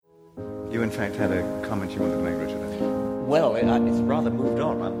You, in fact, had a comment you wanted to make, Richard. Well, it's rather moved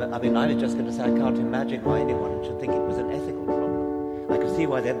on. I was just going to say I can't imagine why anyone should think it was an ethical problem. I could see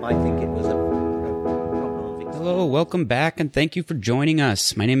why they might think it was a problem of... Hello, welcome back, and thank you for joining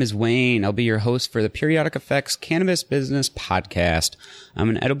us. My name is Wayne. I'll be your host for the Periodic Effects Cannabis Business Podcast. I'm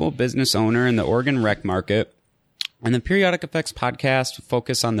an edible business owner in the Oregon rec market, and the Periodic Effects Podcast will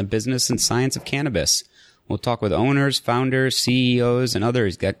focus on the business and science of cannabis. We'll talk with owners, founders, CEOs, and other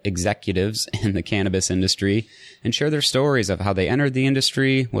executives in the cannabis industry and share their stories of how they entered the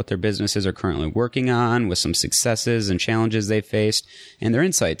industry, what their businesses are currently working on, with some successes and challenges they faced, and their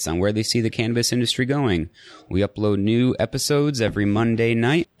insights on where they see the cannabis industry going. We upload new episodes every Monday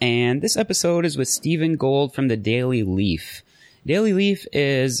night, and this episode is with Stephen Gold from the Daily Leaf. Daily Leaf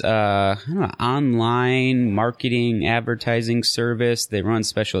is an online marketing advertising service. They run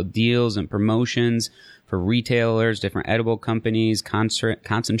special deals and promotions for retailers, different edible companies,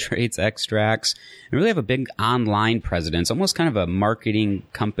 concentrates, extracts, and really have a big online presence, almost kind of a marketing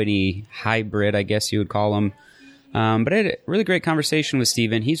company hybrid, I guess you would call them. But I had a really great conversation with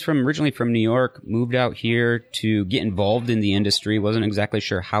Stephen. He's originally from New York, moved out here to get involved in the industry, wasn't exactly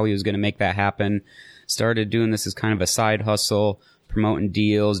sure how he was going to make that happen. Started doing this as kind of a side hustle, promoting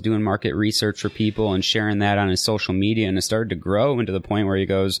deals, doing market research for people and sharing that on his social media. And it started to grow into the point where he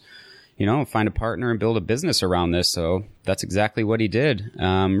goes, find a partner and build a business around this. So that's exactly what he did.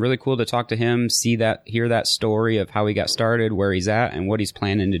 Really cool to talk to him, hear that story of how he got started, where he's at, and what he's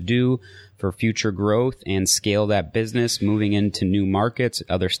planning to do for future growth and scale that business, moving into new markets,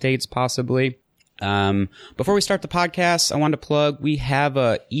 other states possibly. Before we start the podcast, I wanted to plug, we have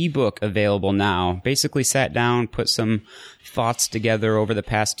a ebook available now. Basically sat down, put some thoughts together over the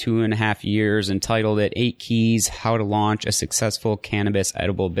past 2.5 years and titled it 8 Keys, How to Launch a Successful Cannabis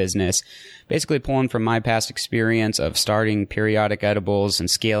Edible Business. Basically pulling from my past experience of starting periodic edibles and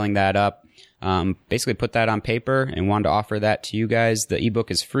scaling that up. Basically put that on paper and wanted to offer that to you guys. The ebook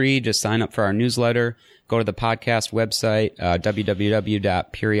is free. Just sign up for our newsletter. Go to the podcast website,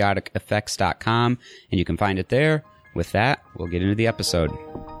 www.periodiceffects.com, and you can find it there. With that, we'll get into the episode.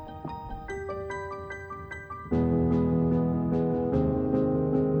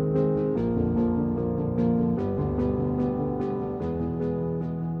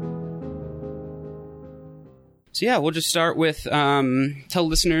 So yeah, we'll just start with tell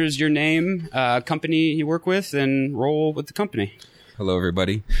listeners your name, company you work with, and role with the company. Hello,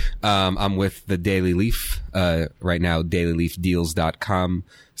 everybody. I'm with the Daily Leaf right now, dailyleafdeals.com,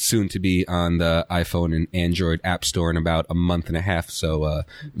 soon to be on the iPhone and Android App Store in about a month and a half. So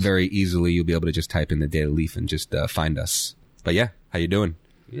very easily you'll be able to just type in the Daily Leaf and just find us. But yeah, how you doing?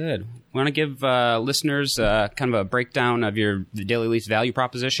 Good. Want to give listeners kind of a breakdown of the Daily Leaf's value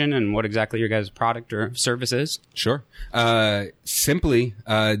proposition and what exactly your guys' product or service is? Sure. Simply,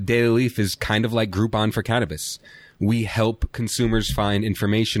 Daily Leaf is kind of like Groupon for cannabis. We help consumers find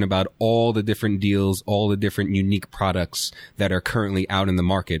information about all the different deals, all the different unique products that are currently out in the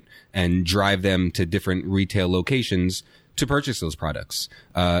market and drive them to different retail locations to purchase those products.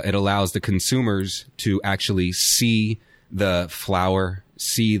 It allows the consumers to actually see the flower,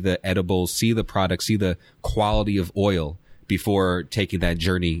 see the edibles, see the product, see the quality of oil before taking that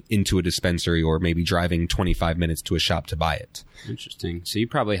journey into a dispensary or maybe driving 25 minutes to a shop to buy it. Interesting. So you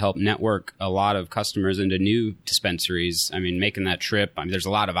probably help network a lot of customers into new dispensaries. I mean, making that trip, there's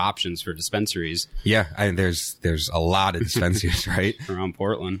a lot of options for dispensaries. Yeah, there's a lot of dispensaries, right? Around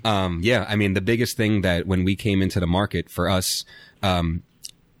Portland. Yeah, the biggest thing that when we came into the market for us,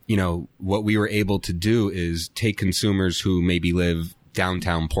 what we were able to do is take consumers who maybe live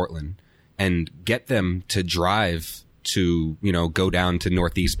downtown Portland and get them to drive to, go down to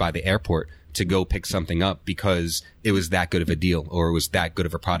Northeast by the airport to go pick something up because it was that good of a deal or it was that good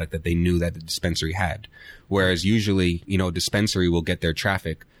of a product that they knew that the dispensary had. Whereas usually, dispensary will get their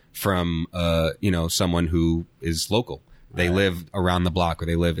traffic from, someone who is local. They live around the block or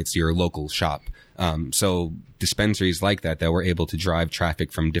it's your local shop. So dispensaries like that we're able to drive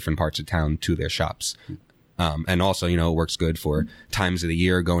traffic from different parts of town to their shops. And also, it works good for times of the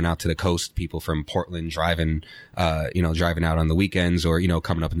year, going out to the coast, people from Portland driving out on the weekends or,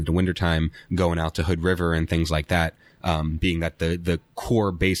 coming up into the wintertime, going out to Hood River and things like that. Being that the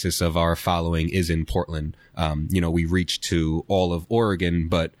core basis of our following is in Portland. We reach to all of Oregon,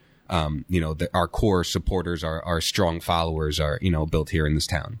 but, our core supporters, our strong followers are, built here in this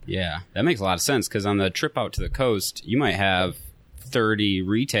town. Yeah, that makes a lot of sense because on the trip out to the coast, you might have 30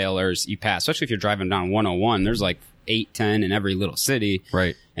 retailers you pass, especially if you're driving down 101. There's like 8, 10 in every little city.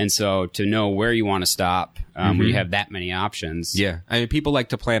 Right. And so to know where you want to stop, when you have that many options. Yeah. People like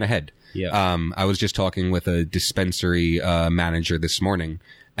to plan ahead. Yeah. I was just talking with a dispensary manager this morning,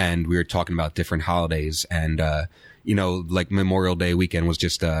 and we were talking about different holidays, and like Memorial Day weekend was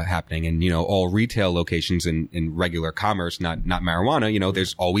just happening, and all retail locations in regular commerce, not marijuana,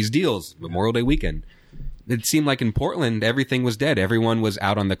 there's always deals. Memorial Day weekend. It seemed like in Portland, everything was dead. Everyone was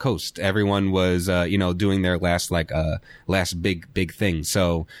out on the coast. Everyone was, doing their last big thing.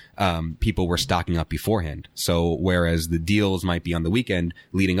 So, people were stocking up beforehand. So, whereas the deals might be on the weekend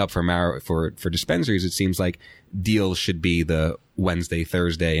leading up for dispensaries, it seems like deals should be the Wednesday,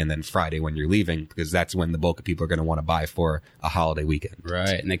 Thursday, and then Friday when you're leaving, because that's when the bulk of people are going to want to buy for a holiday weekend.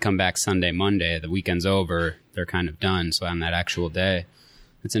 Right. And they come back Sunday, Monday, the weekend's over. They're kind of done. So on that actual day.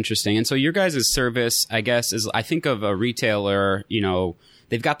 That's interesting. And so your guys' service, I guess, is, I think of a retailer,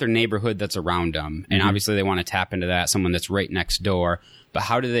 they've got their neighborhood that's around them. And obviously they want to tap into that, someone that's right next door. But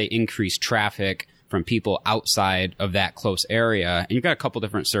how do they increase traffic from people outside of that close area? And you've got a couple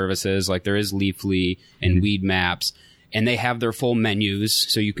different services, like there is Leafly and Weed Maps, and they have their full menus.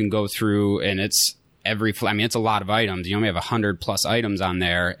 So you can go through, and it's it's a lot of items. You only have 100+ items on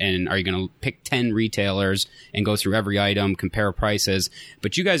there. And are you going to pick 10 retailers and go through every item, compare prices?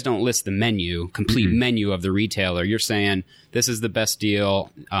 But you guys don't list the complete menu of the retailer. You're saying this is the best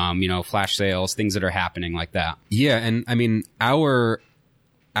deal, flash sales, things that are happening like that. Yeah. And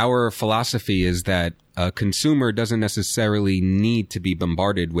our philosophy is that a consumer doesn't necessarily need to be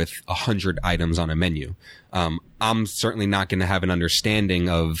bombarded with 100 items on a menu. I'm certainly not going to have an understanding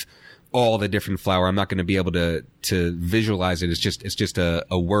of all the different flour. I'm not going to be able to visualize it. It's just a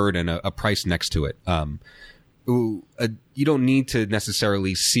word and a price next to it. You don't need to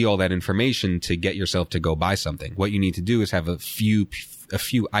necessarily see all that information to get yourself to go buy something. What you need to do is have a few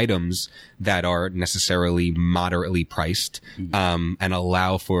items that are necessarily moderately priced, and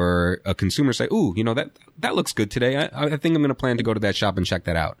allow for a consumer to say, "Ooh, that looks good today. I think I'm going to plan to go to that shop and check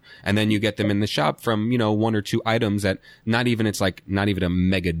that out." And then you get them in the shop from, one or two items that not even a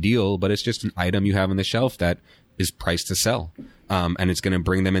mega deal, but it's just an item you have on the shelf that is priced to sell. And it's going to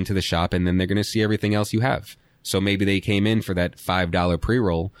bring them into the shop, and then they're going to see everything else you have. So maybe they came in for that $5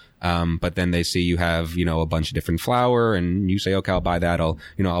 pre-roll, but then they see you have, a bunch of different flour, and you say, okay, I'll buy that.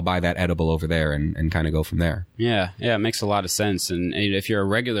 I'll buy that edible over there, and kind of go from there. Yeah. Yeah. It makes a lot of sense. And if you're a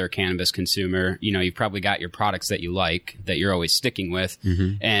regular cannabis consumer, you've probably got your products that you like, that you're always sticking with.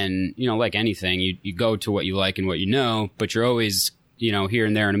 And, like anything, you go to what you like and what you know, but you're always, here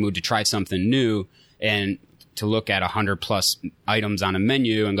and there in a mood to try something new. And to look at 100+ items on a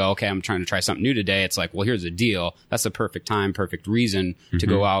menu and go, okay, I'm trying to try something new today. It's like, well, here's a deal. That's the perfect time, perfect reason to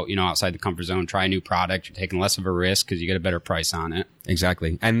go out, outside the comfort zone, try a new product. You're taking less of a risk because you get a better price on it.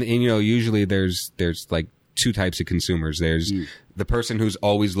 Exactly. And usually there's like two types of consumers. There's the person who's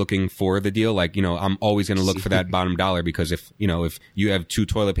always looking for the deal. Like, I'm always going to look for that bottom dollar, because if you have 2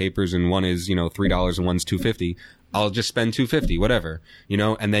 toilet papers and one is, $3 and one's $2.50, I'll just spend $2.50, whatever,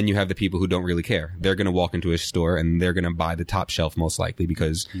 and then you have the people who don't really care. They're going to walk into a store and they're going to buy the top shelf most likely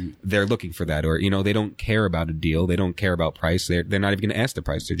because they're looking for that, or, they don't care about a deal. They don't care about price. They're not even going to ask the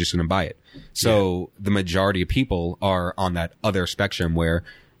price. They're just going to buy it. So the majority of people are on that other spectrum where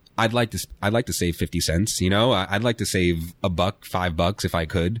I'd like to save 50 cents, I'd like to save $1, $5 if I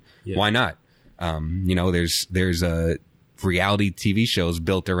could. Yeah. Why not? There's a reality TV shows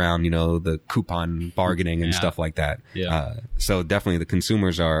built around, the coupon bargaining and stuff like that. Yeah. So definitely the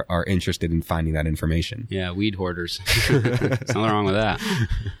consumers are interested in finding that information. Yeah. Weed hoarders. There's nothing wrong with that.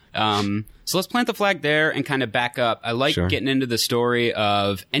 So let's plant the flag there and kind of back up. I like getting into the story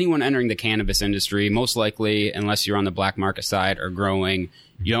of anyone entering the cannabis industry. Most likely, unless you're on the black market side or growing,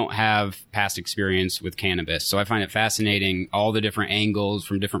 you don't have past experience with cannabis. So I find it fascinating, all the different angles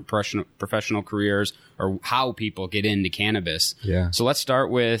from different professional careers, or how people get into cannabis. Yeah. So let's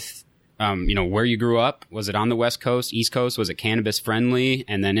start with, where you grew up. Was it on the West Coast, East Coast? Was it cannabis friendly,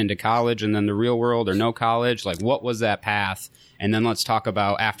 and then into college, and then the real world, or no college? Like, what was that path? And then let's talk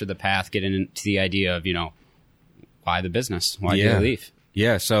about after the path, getting into the idea of, why the business? Why did you leave?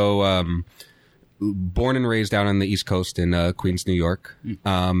 Yeah. So, born and raised out on the East Coast in Queens, New York,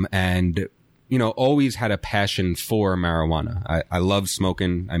 and always had a passion for marijuana. I love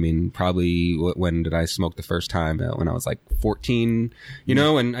smoking. I mean, probably when did I smoke the first time? When I was like 14,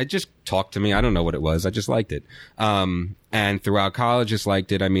 and I just talked to me. I don't know what it was. I just liked it. And throughout college, just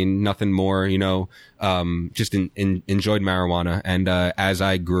liked it. I mean, nothing more, just enjoyed marijuana. And as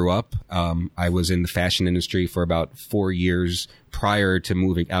I grew up, I was in the fashion industry for about 4 years prior to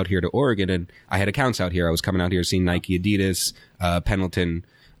moving out here to Oregon. And I had accounts out here. I was coming out here seeing Nike, Adidas, Pendleton,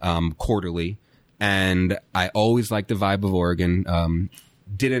 quarterly. And I always liked the vibe of Oregon.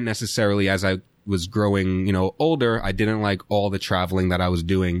 Didn't necessarily, as I was growing, older, I didn't like all the traveling that I was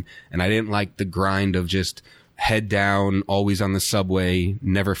doing. And I didn't like the grind of just head down, always on the subway,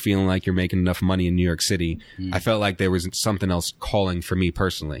 never feeling like you're making enough money in New York City. I felt like there was something else calling for me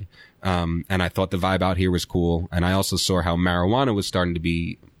personally. And I thought the vibe out here was cool. And I also saw how marijuana was starting to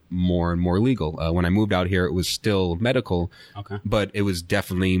be more and more legal. When I moved out here, it was still medical, but it was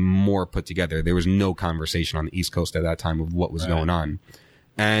definitely more put together. There was no conversation on the East Coast at that time of what was going on.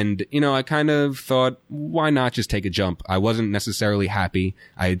 And, you know, I kind of thought, why not just take a jump? I wasn't necessarily happy.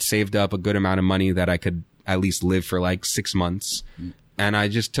 I had saved up a good amount of money that I could at least live for like 6 months. And I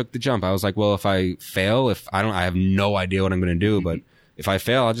just took the jump. I was like, well, if I fail, I have no idea what I'm going to do, but if I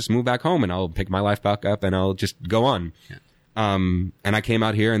fail, I'll just move back home and I'll pick my life back up and I'll just go on. And I came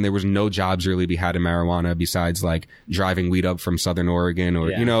out here and there was no jobs really to be had in marijuana besides like driving weed up from Southern Oregon or,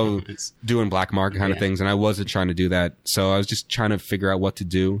 you know, doing black market kind of things. And I wasn't trying to do that. So I was just trying to figure out what to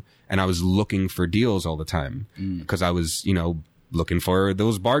do. And I was looking for deals all the time because I was, you know, looking for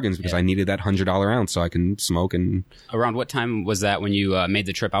those bargains because I needed that $100 ounce so I can smoke. And around what time was that when you made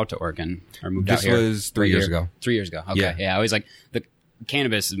the trip out to Oregon or moved out here? This was 3 years ago. 3 years ago. Okay. Yeah. I always like the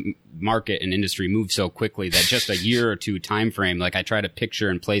cannabis market and industry moved so quickly that just a year or two time frame, like I try to picture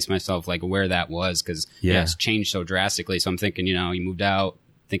and place myself like where that was because it's changed so drastically. So I'm thinking, you know, you moved out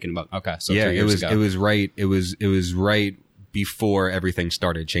thinking about, so 3 years ago. It was right before everything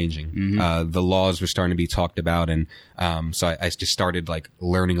started changing. The laws were starting to be talked about. And so I just started like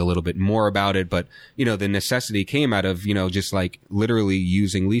learning a little bit more about it. But, you know, the necessity came out of, you know, just like literally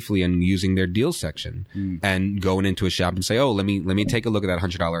using Leafly and using their deal section and going into a shop and say, oh, let me take a look at that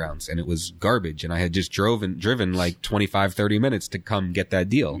 $100 ounce. And it was garbage. And I had just driven like 25, 30 minutes to come get that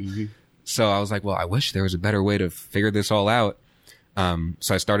deal. So I was like, well, I wish there was a better way to figure this all out.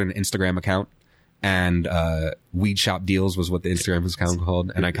 So I started an Instagram account. And Weed Shop Deals was what the Instagram account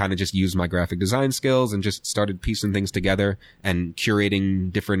called. And I kind of just used my graphic design skills and just started piecing things together and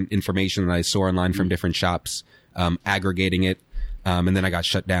curating different information that I saw online from different shops, aggregating it. And then I got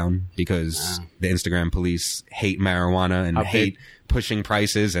shut down because the Instagram police hate marijuana and hate pushing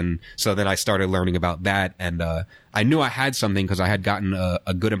prices. And so then I started learning about that. And I knew I had something because I had gotten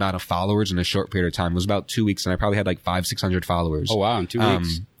a good amount of followers in a short period of time. It was about 2 weeks and I probably had like 500-600 followers. Oh, wow. In 2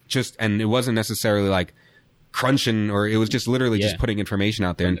 weeks. And it wasn't necessarily like crunching or it was just literally just putting information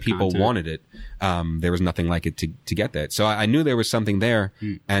out there and people wanted it. There was nothing like it to get that. So I knew there was something there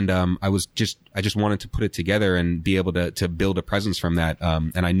and I just wanted to put it together and be able to build a presence from that.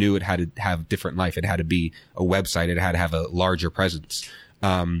 And I knew it had to have different life. It had to be a website. It had to have a larger presence.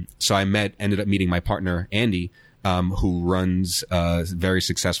 So I ended up meeting my partner, Andy, who runs a very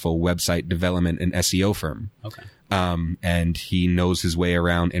successful website development and SEO firm. Okay. And he knows his way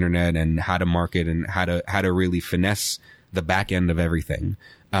around internet and how to market and how to really finesse the back end of everything.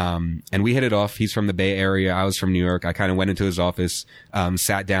 And we hit it off. He's from the Bay Area. I was from New York. I kind of went into his office,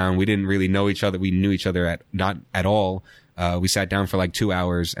 sat down. We didn't really know each other. We knew each other not at all. We sat down for like 2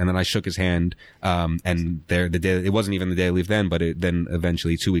 hours and then I shook his hand. And it wasn't even the Day of Leaf then, but then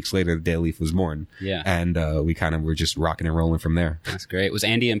eventually 2 weeks later, the Day of Leaf was born. Yeah. And, we kind of were just rocking and rolling from there. That's great. Was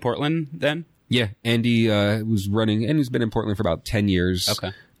Andy in Portland then? Yeah. Andy, was running and he's been in Portland for about 10 years.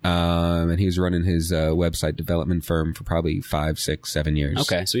 Okay. And he was running his, website development firm for probably 5, 6, 7 years.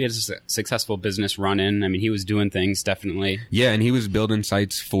 Okay. So he had a successful business running. I mean, he was doing things definitely. Yeah. And he was building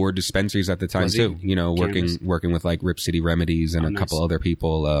sites for dispensaries at the time too, you know, working with like Rip City Remedies and a couple other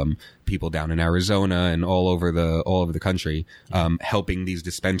people, people down in Arizona and all over the country, helping these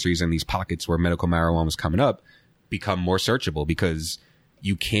dispensaries and these pockets where medical marijuana was coming up become more searchable because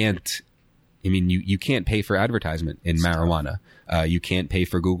you can't pay for advertisement in marijuana. You can't pay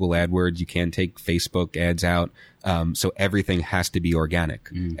for Google AdWords. You can't take Facebook ads out. So everything has to be organic.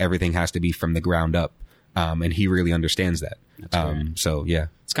 Everything has to be from the ground up. And he really understands that. So yeah.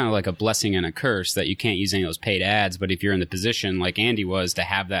 It's kind of like a blessing and a curse that you can't use any of those paid ads. But if you're in the position like Andy was to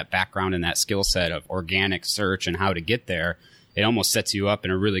have that background and that skill set of organic search and how to get there, it almost sets you up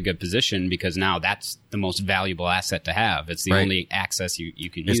in a really good position because now that's the most valuable asset to have. It's the only access you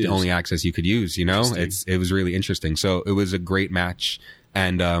can use. It's the only access you could use, you know? It was really interesting. So it was a great match.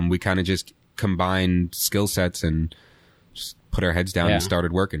 And we kind of just combined skill sets and just put our heads down and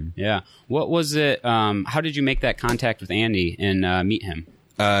started working. Yeah. What was it? How did you make that contact with Andy and meet him?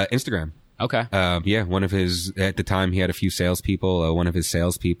 Instagram. Okay. Yeah, one of his, at the time he had a few salespeople. One of his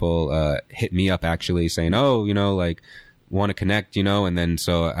salespeople hit me up actually saying, oh, you know, like, want to connect, you know? And then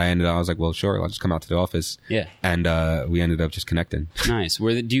so I was like, well, sure, I'll just come out to the office. Yeah. And we ended up just connecting. Nice.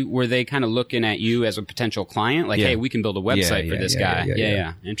 Were they kind of looking at you as a potential client? Like, Yeah. hey, we can build a website for this guy.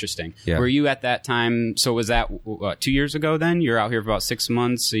 Yeah. Interesting. Yeah. Were you at that time? So was that 2 years ago then? You're out here for about 6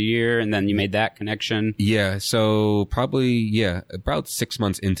 months, a year, and then you made that connection? Yeah. So probably, about 6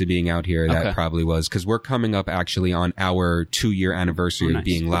 months into being out here, that Okay. probably was, because we're coming up actually on our 2-year anniversary Oh, nice. of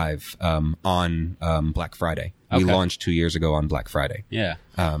being live on Black Friday. We Okay. launched 2 years ago on Black Friday. Yeah.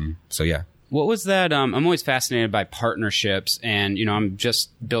 So yeah. What was that? I'm always fascinated by partnerships, and I'm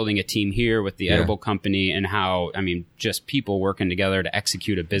just building a team here with the Yeah. Edible Company, and how just people working together to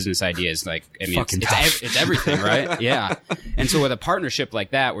execute a business idea is like Fucking it's, tough. it's everything, right? Yeah. And so with a partnership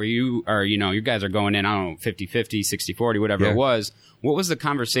like that, where you are, you guys are going in, I don't know, 50-50, 60-40, whatever Yeah. it was. What was the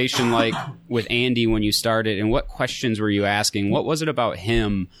conversation like with Andy when you started, and what questions were you asking? What was it about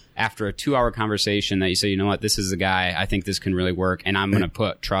him after a 2-hour conversation that you say, you know what, this is the guy, I think this can really work, and I'm going to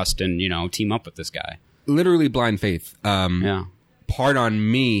put trust and, team up with this guy? Literally blind faith. Yeah. Part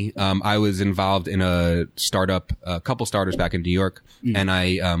on me, I was involved in a startup, a couple starters back in New York, and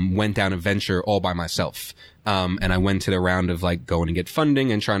I went down a venture all by myself. And I went to the round of like going to get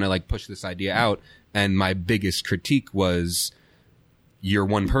funding and trying to like push this idea out. And my biggest critique was, you're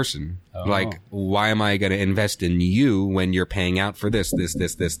one person. Oh. Like, why am I going to invest in you when you're paying out for this?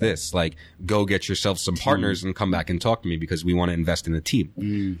 Like, go get yourself some partners and come back and talk to me, because we want to invest in a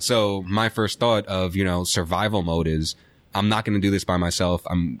team. So my first thought of, survival mode is, I'm not going to do this by myself.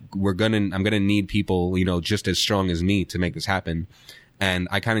 I'm going to need people, just as strong as me to make this happen. And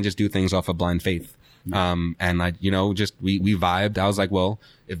I kind of just do things off of blind faith. And I, we vibed. I was like, well,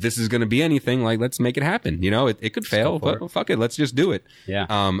 if this is going to be anything, like, let's make it happen. It could fail, but fuck it. Let's just do it. Yeah.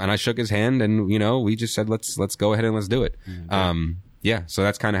 And I shook his hand, and, we just said, let's go ahead and let's do it. Yeah. So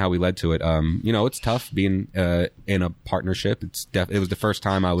that's kind of how we led to it. It's tough being, in a partnership. It was the first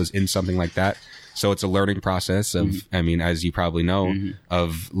time I was in something like that. So it's a learning process of, as you probably know,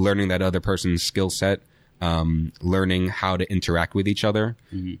 of learning that other person's skill set, learning how to interact with each other,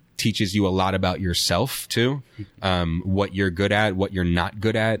 teaches you a lot about yourself too, what you're good at, what you're not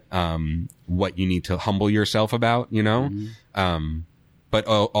good at, what you need to humble yourself about, but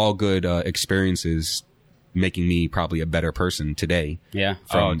all good experiences making me probably a better person today. Yeah.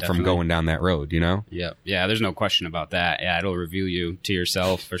 From Definitely. going down that road, Yeah. Yeah. There's no question about that. Yeah. It'll reveal you to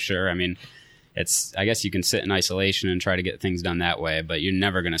yourself for sure. I guess you can sit in isolation and try to get things done that way, but you're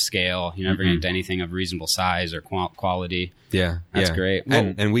never going to scale. You're never going to get to anything of reasonable size or quality. Yeah. That's yeah. great.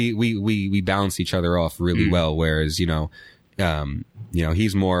 And we balance each other off really well. Whereas,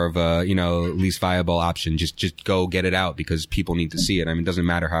 he's more of a, least viable option. Just go get it out because people need to see it. It doesn't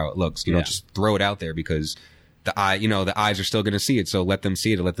matter how it looks, just throw it out there because the eyes are still going to see it. So let them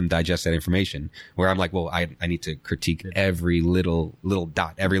see it and let them digest that information. Where I'm like, well, I need to critique every little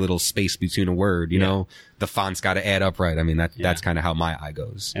dot, every little space between a word, know, the font's got to add up right. That's kind of how my eye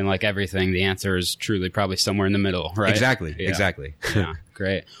goes. And like everything, the answer is truly probably somewhere in the middle, right? Exactly. Yeah. Exactly. Yeah.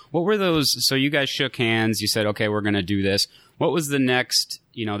 Great. What were those? So you guys shook hands. You said, okay, we're going to do this. What was the next,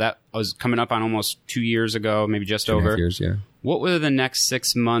 that was coming up on almost 2 years ago, maybe just 2.5 over. years, yeah. What were the next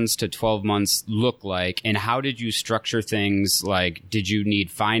 6 months to 12 months look like? And how did you structure things? Like, did you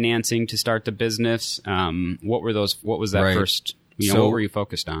need financing to start the business? What was that Right. first, So- what were you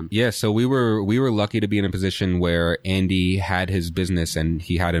focused on? Yeah, so we were lucky to be in a position where Andy had his business and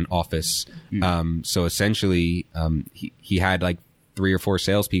he had an office. So essentially, he had like 3 or 4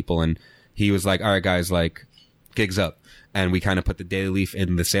 salespeople, and he was like, "All right, guys, like, gigs up." And we kind of put the Daily Leaf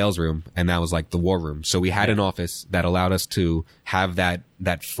in the sales room, and that was like the war room. So we had an office that allowed us to have that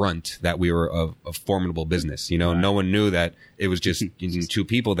front that we were a formidable business. No one knew that it was just 2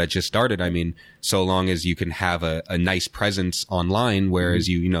 people that just started. So long as you can have a nice presence online, whereas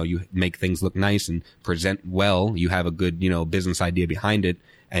you make things look nice and present well, you have a good, business idea behind it,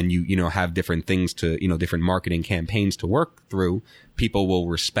 and you have different things to, different marketing campaigns to work through, people will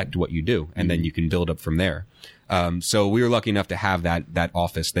respect what you do, and then you can build up from there. So we were lucky enough to have that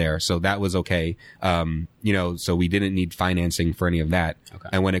office there. So that was okay. So we didn't need financing for any of that. Okay.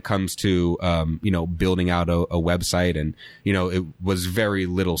 And when it comes to, building out a website, and, it was very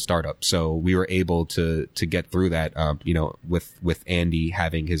little startup. So we were able to get through that, with Andy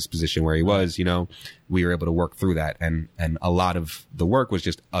having his position where he was, we were able to work through that. And a lot of the work was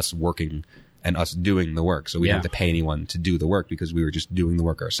just us working and us doing the work. So we didn't have to pay anyone to do the work because we were just doing the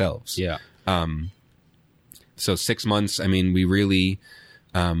work ourselves. Yeah. So 6 months, we really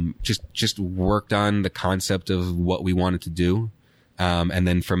just worked on the concept of what we wanted to do. And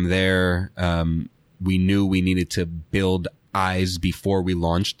then from there, we knew we needed to build eyes before we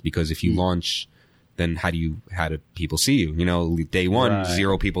launched, because if you launch, then how do people see you? You know, day one, Right.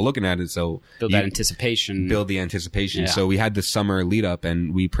 0 people looking at it. So Build you that anticipation. build the anticipation. Yeah. So we had the summer lead up,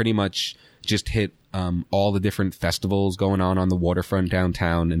 and we pretty much just hit all the different festivals going on the waterfront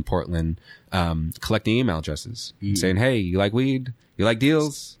downtown in Portland, collecting email addresses, saying, "Hey, you like weed? You like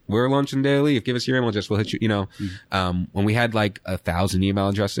deals? We're launching daily. If give us your email address, we'll hit you." You know, when we had like 1,000 email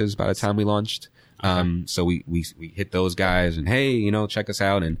addresses by the time we launched. So we hit those guys and, hey, you know, check us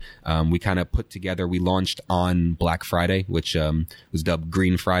out. And, we kind of we launched on Black Friday, which, was dubbed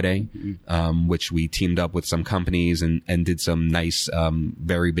Green Friday, which we teamed up with some companies and did some nice,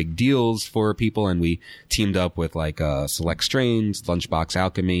 very big deals for people. And we teamed up with like, Select Strains, Lunchbox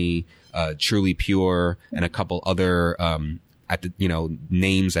Alchemy, Truly Pure, and a couple other,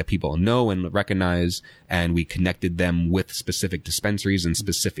 names that people know and recognize, and we connected them with specific dispensaries and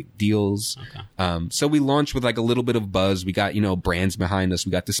specific deals. Okay. So we launched with like a little bit of buzz. We got, brands behind us.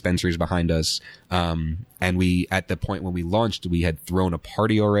 We got dispensaries behind us. And we, at the point when we launched, we had thrown a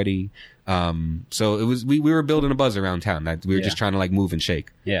party already. So it was, we were building a buzz around town. We were just trying to like move and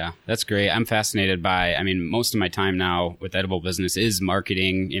shake. Yeah, that's great. I'm fascinated by, most of my time now with edible business is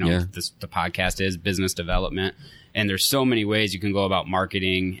marketing. The podcast is business development. And there's so many ways you can go about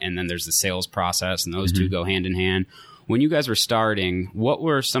marketing, and then there's the sales process, and those two go hand in hand. When you guys were starting, what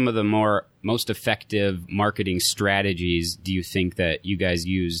were some of the most effective marketing strategies do you think that you guys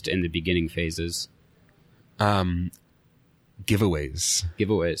used in the beginning phases? Giveaways.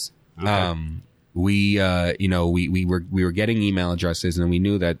 Giveaways. Okay. We were getting email addresses, and we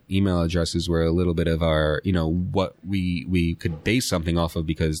knew that email addresses were a little bit of our, what we could base something off of,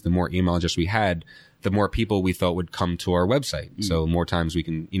 because the more email address we had, the more people we thought would come to our website. So more times we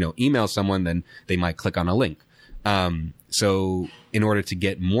can, email someone, then they might click on a link. So in order to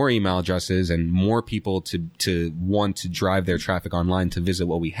get more email addresses and more people to want to drive their traffic online to visit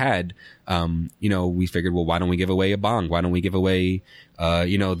what we had, we figured, well, why don't we give away a bong? Why don't we give away,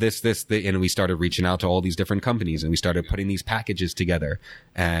 this, and we started reaching out to all these different companies, and we started putting these packages together.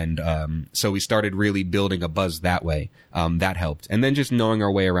 And, so we started really building a buzz that way. That helped. And then just knowing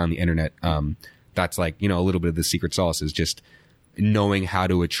our way around the internet. That's like, a little bit of the secret sauce is just knowing how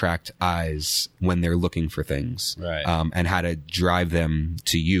to attract eyes when they're looking for things. Right. And how to drive them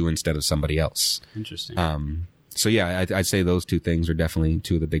to you instead of somebody else. Interesting. So yeah, I'd say those two things are definitely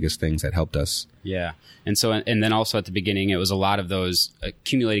two of the biggest things that helped us. Yeah. And so, and then also at the beginning, it was a lot of those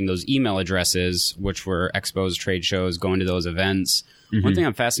accumulating those email addresses, which were expos, trade shows, going to those events. One thing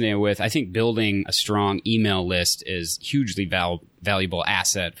I'm fascinated with, I think building a strong email list is hugely valuable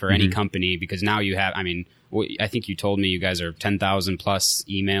asset for any company, because now you have, I think you told me you guys are 10,000 plus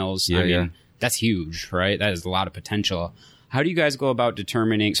emails. Yeah. That's huge, right? That is a lot of potential. How do you guys go about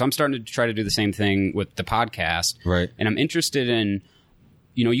determining? So I'm starting to try to do the same thing with the podcast. Right. And I'm interested in,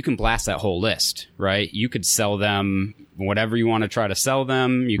 you can blast that whole list, right? You could sell them whatever you want to try to sell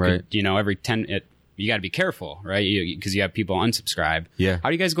them. You could, every 10, you got to be careful, right? Because you have people unsubscribe. Yeah. How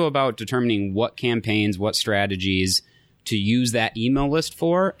do you guys go about determining what campaigns, what strategies to use that email list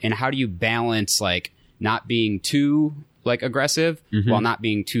for? And how do you balance like not being too like aggressive while not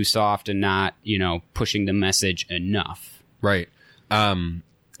being too soft and not, pushing the message enough? Right.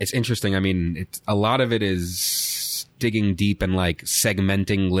 It's interesting. A lot of it is digging deep and like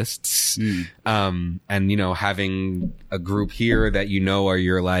segmenting lists. And, having a group here that are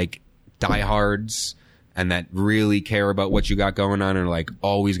your like diehards and that really care about what you got going on and are like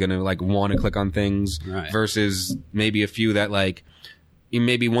always going to like want to click on things, versus maybe a few that like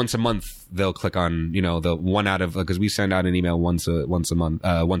maybe once a month they'll click on, the one out of, because we send out an email once a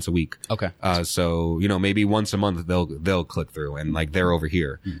week. Okay. So, maybe once a month they'll click through and like they're over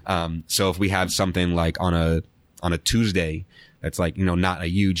here. So if we have something like on a Tuesday, that's like, not a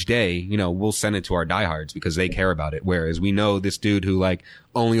huge day, we'll send it to our diehards because they care about it. Whereas we know this dude who like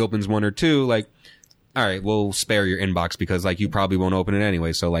only opens one or two, like, all right, we'll spare your inbox because like you probably won't open it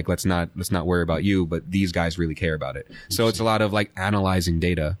anyway. So like, let's not worry about you, but these guys really care about it. So it's a lot of like analyzing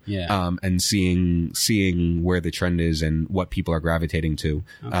data, and seeing where the trend is and what people are gravitating to.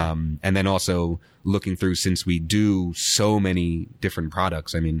 Okay. And then also looking through, since we do so many different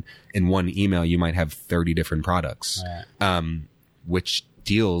products. In one email, you might have 30 different products. Right. Which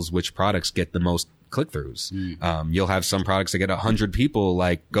products get the most click-throughs. You'll have some products that get 100 people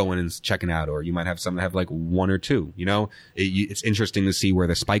like going and checking out, or you might have some that have like one or two. It's interesting to see where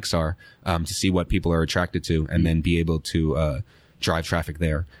the spikes are, to see what people are attracted to, and then be able to drive traffic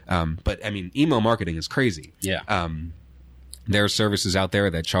there. But email marketing is crazy. Yeah. There are services out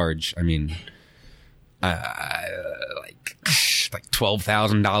there that charge, like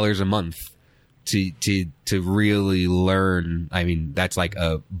 $12,000 a month to really learn. I mean, that's like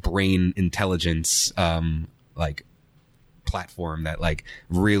a brain intelligence, like platform that like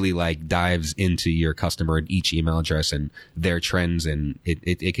really like dives into your customer and each email address and their trends, and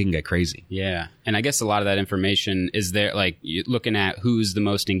it can get crazy. Yeah. And I guess a lot of that information is there, like looking at who's the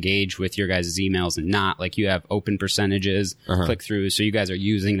most engaged with your guys' emails and not. Like you have open percentages, click through. So you guys are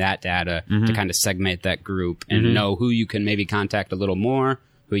using that data to kind of segment that group and know who you can maybe contact a little more,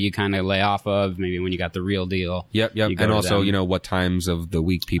 who you kind of lay off of, maybe when you got the real deal. Yep. And also, them. You know, what times of the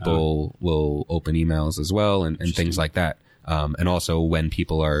week people will open emails as well, and things like that. And also when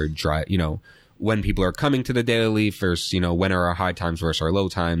people are when people are coming to the Daily Leaf versus, you know, when are our high times versus our low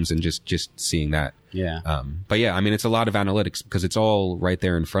times, and just seeing that. Yeah. But yeah, I mean, it's a lot of analytics because it's all right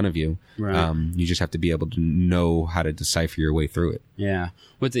there in front of you. Right. You just have to be able to know how to decipher your way through it. Yeah.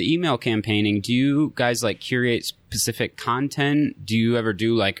 With the email campaigning, do you guys like curate specific content? Do you ever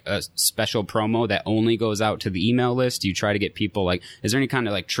do like a special promo that only goes out to the email list? Do you try to get people like, is there any kind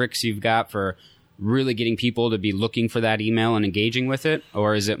of like tricks you've got for really getting people to be looking for that email and engaging with it?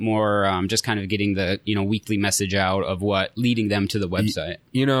 Or is it more just kind of getting the, you know, weekly message out of what leading them to the website?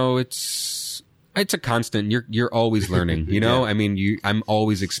 You know, it's a constant. You're always learning, you know? I mean, I'm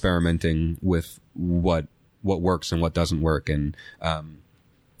always experimenting with what works and what doesn't work. And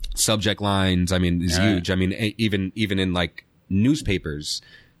subject lines, I mean, is huge. I mean, even in like newspapers,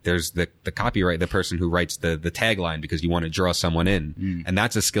 there's the copyright, the person who writes the tagline because you want to draw someone in. And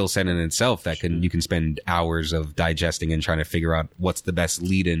that's a skill set in itself that you can spend hours of digesting and trying to figure out what's the best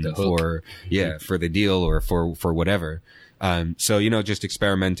lead in for the deal or for whatever. So, you know, just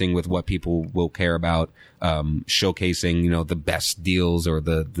experimenting with what people will care about, showcasing, you know, the best deals or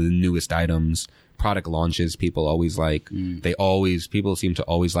the newest items, product launches. People always like, people seem to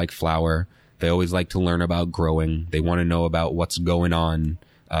always like flower. They always like to learn about growing. They want to know about what's going on.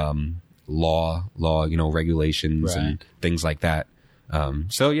 Law, you know, regulations and things like that.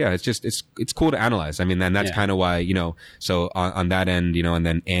 So yeah, it's cool to analyze. I mean, then that's kind of why, you know, so on that end, you know, and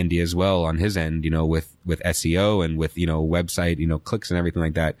then Andy as well on his end, you know, with SEO and with, you know, website, you know, clicks and everything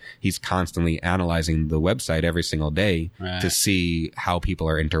like that. He's constantly analyzing the website every single day to see how people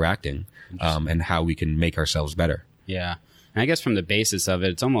are interacting, and how we can make ourselves better. Yeah. And I guess from the basis of it,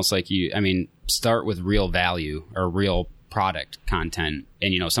 it's almost like start with real value or real product content,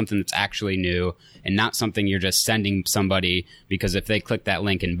 and, you know, something that's actually new and not something you're just sending somebody because if they click that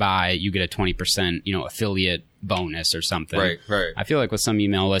link and buy, you get a 20%, you know, affiliate bonus or something. Right. I feel like with some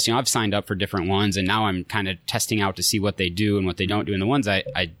email lists, you know, I've signed up for different ones and now I'm kind of testing out to see what they do and what they don't do. And the ones I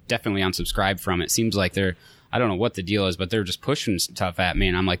definitely unsubscribe from, it seems like I don't know what the deal is, but they're just pushing stuff at me.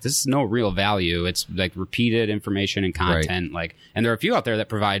 And I'm like, this is no real value. It's like repeated information and content. Like, and there are a few out there that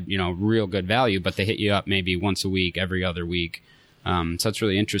provide, you know, real good value, but they hit you up maybe once a week, every other week. So it's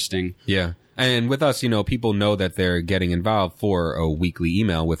really interesting. Yeah. And with us, you know, people know that they're getting involved for a weekly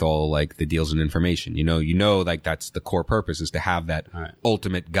email with all like the deals and information. You know, like that's the core purpose is to have that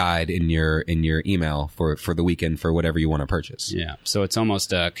ultimate guide in your email for the weekend for whatever you want to purchase. Yeah. So it's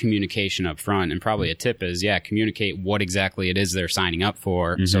almost a communication up front, and probably a tip is, communicate what exactly it is they're signing up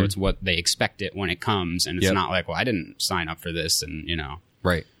for. Mm-hmm. So it's what they expect it when it comes, and it's not like, well, I didn't sign up for this, and you know.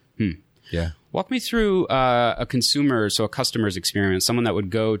 Right. Yeah. Walk me through a customer's experience, someone that would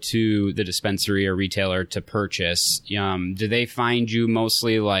go to the dispensary or retailer to purchase. Do they find you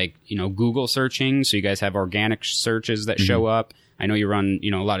mostly like, you know, Google searching? So you guys have organic searches that show up. I know you run,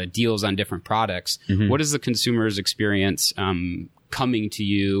 you know, a lot of deals on different products. What is the consumer's experience coming to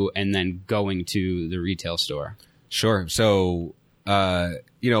you and then going to the retail store? Sure. So,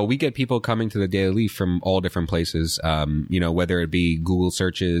 you know, we get people coming to the Daily Leaf from all different places, you know, whether it be Google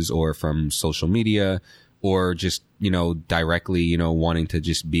searches or from social media or just, you know, directly, you know, wanting to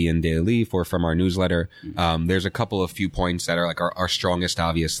just be in Daily Leaf or from our newsletter. There's a couple of few points that are like our strongest,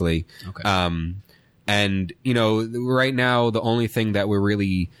 obviously. Okay. And, you know, right now, the only thing that we're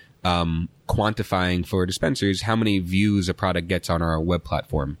really quantifying for dispensaries how many views a product gets on our web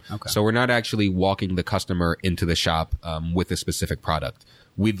platform. Okay. So we're not actually walking the customer into the shop with a specific product.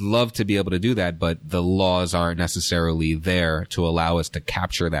 We'd love to be able to do that, but the laws aren't necessarily there to allow us to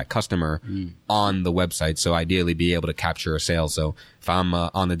capture that customer on the website. So ideally be able to capture a sale. So if I'm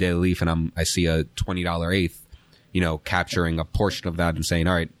on the Daily Leaf and I see a $20 eighth, you know, capturing a portion of that and saying,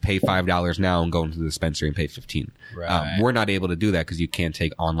 all right, pay $5 now and go into the dispensary and pay $15. Right. We're not able to do that because you can't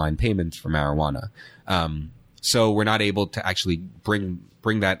take online payments for marijuana. So we're not able to actually bring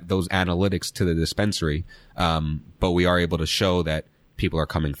those analytics to the dispensary. But we are able to show that people are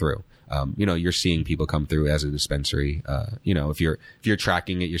coming through. you're seeing people come through as a dispensary. If you're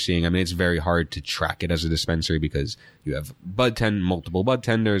tracking it, you're seeing, I mean, it's very hard to track it as a dispensary because you have multiple bud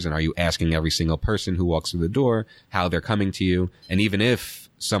tenders. And are you asking every single person who walks through the door how they're coming to you? And even if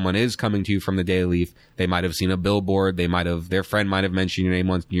someone is coming to you from the Daily Leaf, they might have seen a billboard. Their friend might have mentioned your name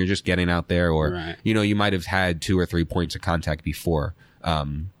once and you're just getting out there, or, right. You might have had 2 or 3 points of contact before,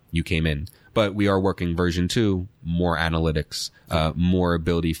 you came in. But we are working version 2, more analytics, more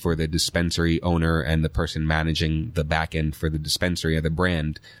ability for the dispensary owner and the person managing the back end for the dispensary or the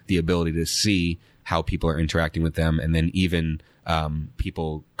brand, the ability to see how people are interacting with them, and then even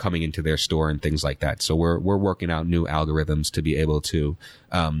people coming into their store and things like that. So we're working out new algorithms to be able to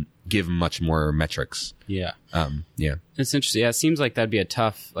give much more metrics. Yeah. Yeah. It's interesting. Yeah, it seems like that'd be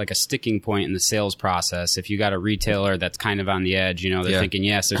a sticking point in the sales process. If you got a retailer that's kind of on the edge, they're thinking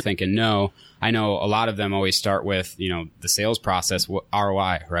yes, they're thinking no. I know a lot of them always start with, the sales process,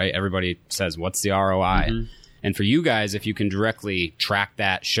 ROI, right? Everybody says, what's the ROI? Mm-hmm. And for you guys, if you can directly track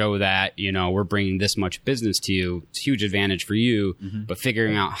that, show that, we're bringing this much business to you, it's a huge advantage for you. Mm-hmm. But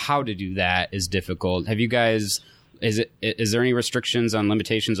figuring out how to do that is difficult. Have you guys, is there any restrictions on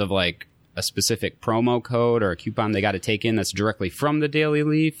limitations of like a specific promo code or a coupon they got to take in that's directly from the Daily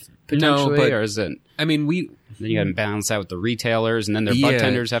Leaf potentially? No, but, or is it? I mean, then you got to balance that with the retailers, and then their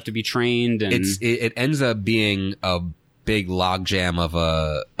budtenders have to be trained. And it ends up being a big logjam of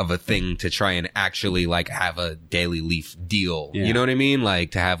a thing to try and actually like have a Daily Leaf deal. Yeah. You know what I mean?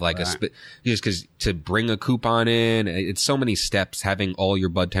 Like to have like right. just because to bring a coupon in, it's so many steps. Having all your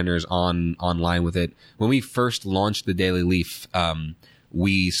budtenders online with it. When we first launched the Daily Leaf,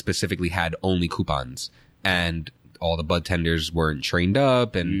 we specifically had only coupons, and all the budtenders weren't trained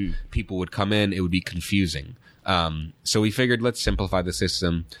up, and people would come in. It would be confusing. So we figured, let's simplify the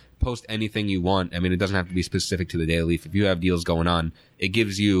system. Post anything you want. I mean, it doesn't have to be specific to the Daily Leaf. If you have deals going on, it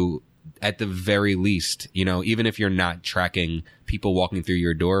gives you, at the very least, even if you're not tracking people walking through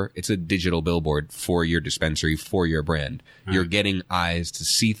your door, it's a digital billboard for your dispensary, for your brand. Right. You're getting eyes to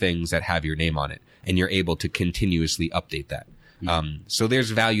see things that have your name on it, and you're able to continuously update that. So there's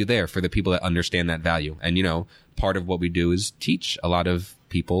value there for the people that understand that value. And, part of what we do is teach a lot of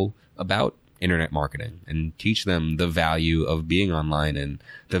people about internet marketing and teach them the value of being online and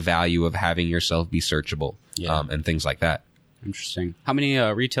the value of having yourself be searchable, and things like that. Interesting. How many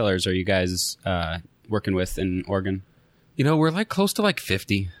retailers are you guys working with in Oregon? We're like close to like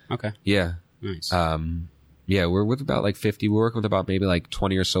 50. Okay. Yeah. Nice. Yeah, we're with about like 50. We work with about maybe like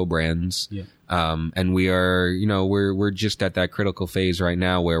 20 or so brands. Yeah. And we are, we're just at that critical phase right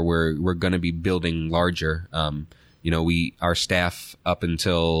now where we're going to be building larger. Our staff up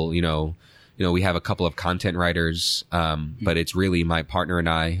until, we have a couple of content writers, but it's really my partner and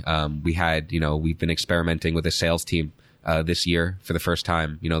I. We've been experimenting with a sales team this year for the first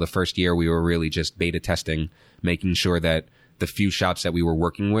time. The first year we were really just beta testing, making sure that the few shops that we were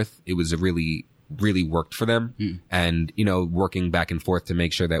working with, it was really worked for them, and working back and forth to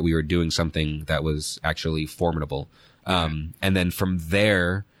make sure that we were doing something that was actually formidable. And then from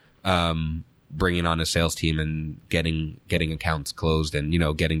there, bringing on a sales team and getting accounts closed,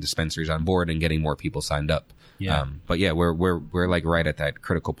 and getting dispensaries on board and getting more people signed up. Yeah. But yeah, we're like right at that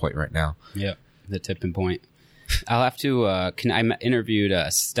critical point right now. Yeah, the tipping point. I'll have to. I interviewed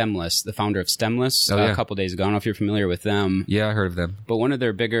Stemless, the founder of Stemless, a couple days ago. I don't know if you're familiar with them. Yeah, I heard of them. But one of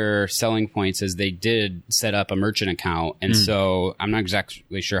their bigger selling points is they did set up a merchant account, and so I'm not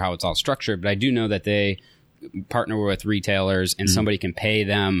exactly sure how it's all structured, but I do know that they partner with retailers, and somebody can pay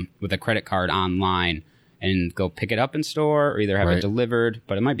them with a credit card online and go pick it up in store, or either have it delivered.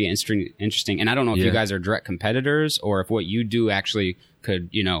 But it might be interesting. And I don't know if you guys are direct competitors, or if what you do actually could,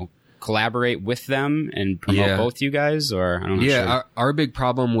 collaborate with them and promote both you guys, or I don't know. Yeah, sure. Our big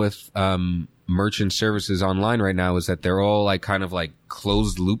problem with merchant services online right now is that they're all like kind of like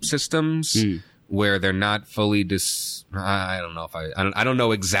closed loop systems where they're not fully I don't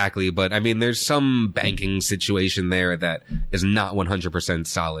know exactly, but I mean there's some banking situation there that is not 100%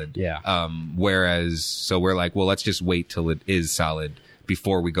 solid. Yeah. Whereas so we're like, well, let's just wait till it is solid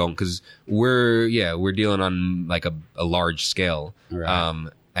before we go, because we're dealing on like a large scale. Right.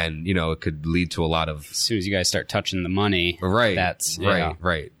 And it could lead to a lot of, as soon as you guys start touching the money, right? That's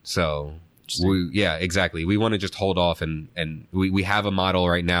right. So exactly. We want to just hold off, and we have a model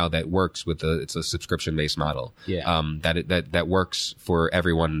right now that works with it's a subscription based model. Yeah. That works for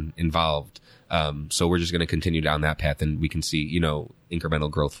everyone involved. So we're just going to continue down that path, and we can see incremental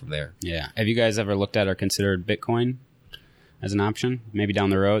growth from there. Yeah. Have you guys ever looked at or considered Bitcoin? as an option, maybe down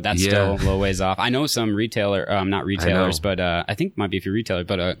the road. That's Yeah. still a little ways off. I know some not retailers, but I think it might be a few retailers,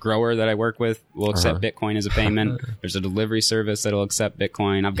 but a grower that I work with will accept Bitcoin as a payment. There's a delivery service that'll accept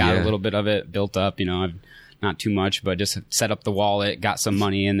Bitcoin. I've got a little bit of it built up, I've not too much, but just set up the wallet, got some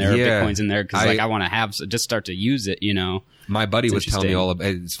money in there, Yeah. Bitcoin's in there, because I want to just start to use it, My buddy It's was telling me interesting. all about.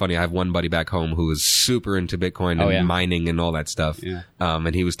 It's funny. I have one buddy back home who is super into Bitcoin and yeah. mining and all that stuff. Yeah.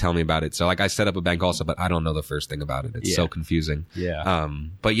 And he was telling me about it. So I set up a bank also, but I don't know the first thing about it. It's so confusing. Yeah.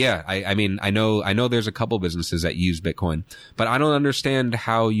 But yeah, I mean, I know there's a couple businesses that use Bitcoin, but I don't understand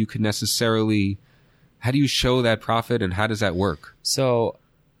how you could necessarily. How do you show that profit, and how does that work? So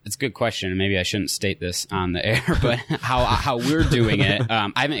it's a good question. Maybe I shouldn't state this on the air, but how we're doing it,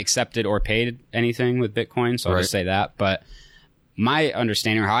 I haven't accepted or paid anything with Bitcoin, so I'll just say that. But my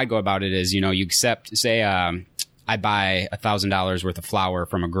understanding or how I go about it is, you accept, say, I buy $1,000 worth of flour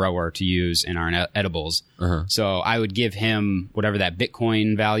from a grower to use in our edibles. So I would give him whatever that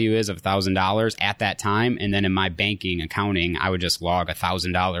Bitcoin value is of $1,000 at that time, and then in my banking accounting, I would just log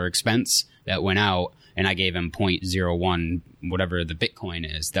 $1,000 expense that went out. And I gave him 0.01, whatever the Bitcoin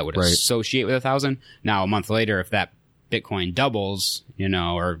is that would associate with 1,000. Now, a month later, if that Bitcoin doubles,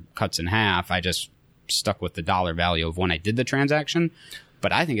 or cuts in half, I just stuck with the dollar value of when I did the transaction.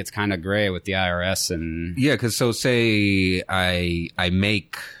 But I think it's kind of gray with the IRS and Yeah, because so say I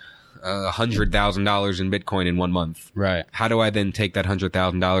make $100,000 in Bitcoin in 1 month. right. How do I then take that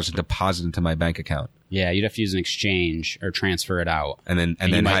 $100,000 and deposit into my bank account? Yeah, you'd have to use an exchange or transfer it out. And then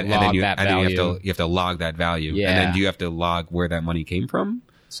And you might log that value. you have to log that value. Yeah. And then do you have to log where that money came from?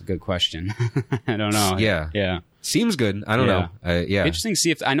 It's a good question. I don't know. Yeah. Yeah. Seems good. I don't know. Yeah. Interesting to see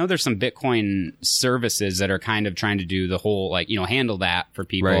if I know there's some Bitcoin services that are kind of trying to do the whole handle that for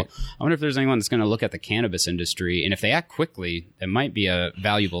people. Right. I wonder if there's anyone that's going to look at the cannabis industry, and if they act quickly, it might be a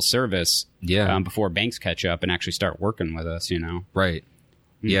valuable service. Yeah. Before banks catch up and actually start working with us. Right.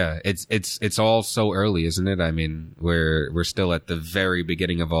 Yeah, it's all so early, isn't it? I mean, we're still at the very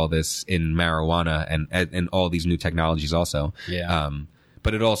beginning of all this in marijuana and all these new technologies also. Yeah.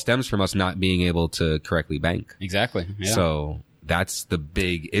 But it all stems from us not being able to correctly bank. Exactly. Yeah. So that's the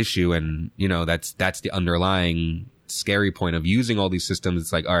big issue, and that's the underlying scary point of using all these systems.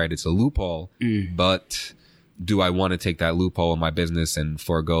 It's like, all right, it's a loophole, but do I want to take that loophole in my business and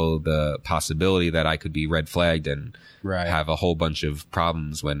forego the possibility that I could be red flagged and Right. have a whole bunch of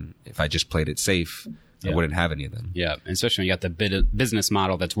problems when if I just played it safe, I wouldn't have any of them. Yeah, and especially when you got the business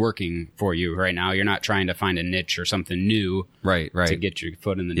model that's working for you right now. You're not trying to find a niche or something new Right. to get your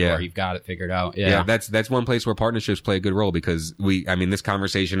foot in the Yeah. door. You've got it figured out. Yeah, that's one place where partnerships play a good role because this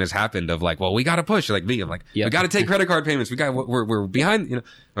conversation has happened of like, well, we got to push. Like me, I'm like, Yep. we got to take credit card payments. We're behind.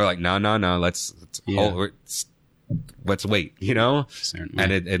 We're like, no, let's let's wait. Certainly.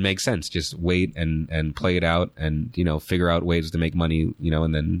 And it makes sense. Just wait and play it out, and figure out ways to make money.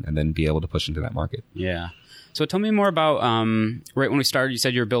 And then be able to push into that market. Yeah. So tell me more about, right when we started, you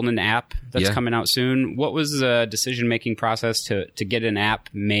said you were building an app that's Yeah. coming out soon. What was the decision-making process to get an app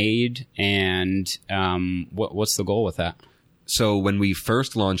made, and what's the goal with that? So when we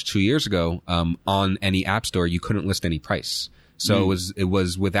first launched 2 years ago, on any app store, you couldn't list any price. So it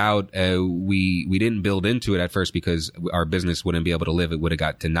was without we didn't build into it at first because our business wouldn't be able to live. It would have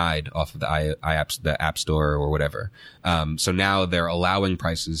got denied off of the the app store or whatever. So now they're allowing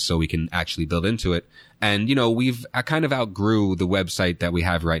prices so we can actually build into it. And I kind of outgrew the website that we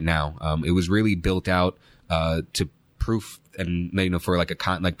have right now. It was really built out to proof and for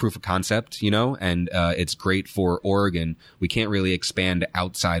like proof of concept, and it's great for Oregon. We can't really expand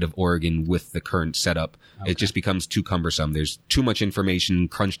outside of Oregon with the current setup. Okay. It just becomes too cumbersome. There's too much information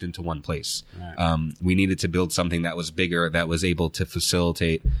crunched into one place. Right. We needed to build something that was bigger, that was able to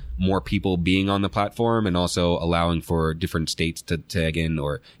facilitate more people being on the platform and also allowing for different states to tag in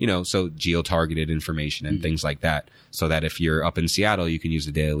or, so geo-targeted information and things like that. So that if you're up in Seattle, you can use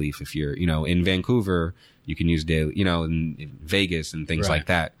the Daily Leaf. If you're, in Vancouver, you can use Daily, in Vegas and things like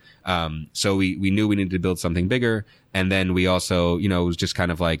that. So we knew we needed to build something bigger. And then we also, it was just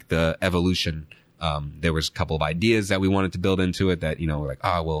kind of like the evolution. There was a couple of ideas that we wanted to build into it that, we're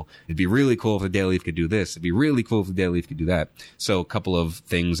like, it'd be really cool if the Daily Leaf could do this. It'd be really cool if the Daily Leaf could do that. So a couple of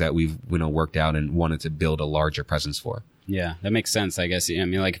things that we've, worked out and wanted to build a larger presence for. Yeah, that makes sense, I guess. I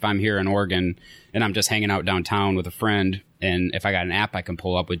mean, like if I'm here in Oregon and I'm just hanging out downtown with a friend, and if I got an app I can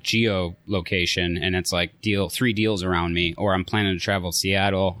pull up with geolocation and it's like 3 deals around me, or I'm planning to travel to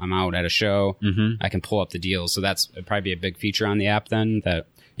Seattle, I'm out at a show, I can pull up the deals. So that's it'd probably be a big feature on the app then that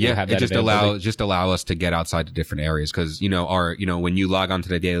have that it just allow us to get outside to different areas because when you log on to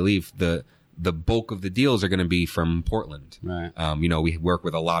the Daily Leaf, the the bulk of the deals are going to be from Portland. Right. We work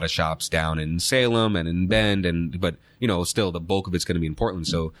with a lot of shops down in Salem and in Bend, but still the bulk of it's going to be in Portland.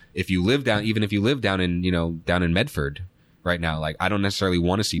 So if you live down in Medford right now, like I don't necessarily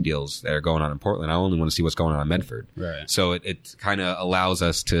want to see deals that are going on in Portland. I only want to see what's going on in Medford. Right. So it kind of allows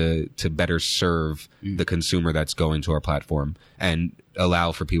us to better serve the consumer that's going to our platform and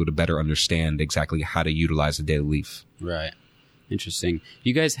allow for people to better understand exactly how to utilize the daily leaf. Right. Interesting. Do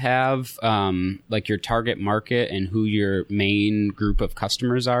you guys have like your target market and who your main group of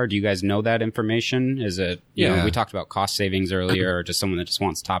customers are? Do you guys know that information? Is it, you know, we talked about cost savings earlier, or just someone that just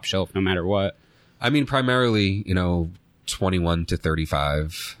wants top shelf no matter what? I mean, primarily, 21 to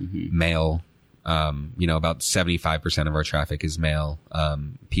 35 male. About 75% of our traffic is male.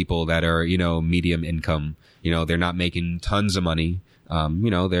 People that are, medium income, they're not making tons of money.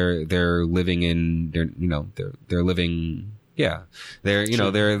 They're living in, they're living, they're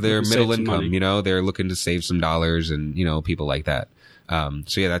middle income, they're looking to save some dollars and, people like that.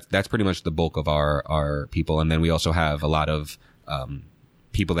 That's pretty much the bulk of our people. And then we also have a lot of,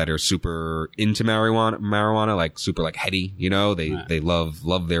 people that are super into marijuana, like super like heady, they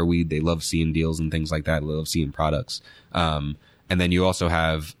love their weed. They love seeing deals and things like that. They love seeing products. And then you also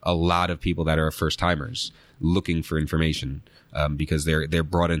have a lot of people that are first timers looking for information, because they're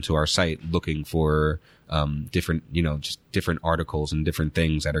brought into our site looking for, different articles and different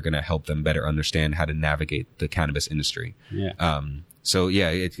things that are going to help them better understand how to navigate the cannabis industry. Yeah.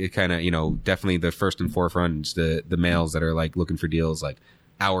 It kind of, definitely the first and forefront is the males that are like looking for deals like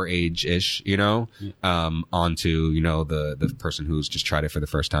our age-ish, onto, the person who's just tried it for the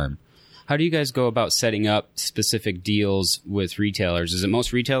first time. How do you guys go about setting up specific deals with retailers? Is it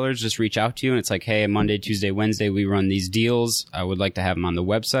most retailers just reach out to you and it's like, hey, Monday, Tuesday, Wednesday, we run these deals. I would like to have them on the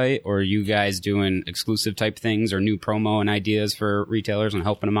website. Or are you guys doing exclusive type things or new promo and ideas for retailers and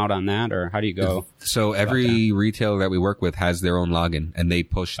helping them out on that? Or how do you go? So every retailer that we work with has their own login and they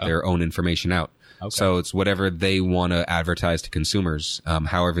push their own information out. Okay. So it's whatever they want to advertise to consumers.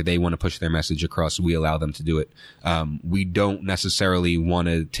 However they want to push their message across, we allow them to do it. We don't necessarily want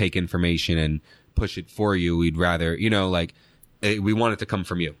to take information and push it for you. We'd rather, we want it to come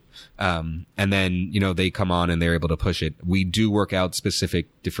from you. And then, they come on and they're able to push it. We do work out specific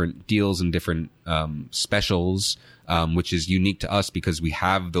different deals and different specials, which is unique to us because we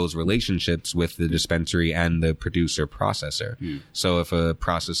have those relationships with the dispensary and the producer processor. So if a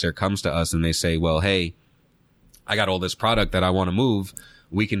processor comes to us and they say, well, hey, I got all this product that I want to move,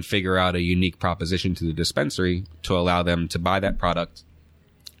 we can figure out a unique proposition to the dispensary to allow them to buy that product,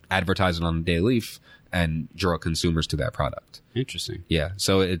 advertise it on the Daily Leaf, and draw consumers to that product. Interesting. Yeah.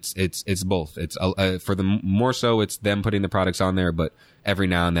 So it's both. It's for the more so it's them putting the products on there, but every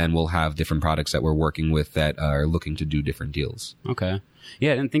now and then we'll have different products that we're working with that are looking to do different deals. Okay.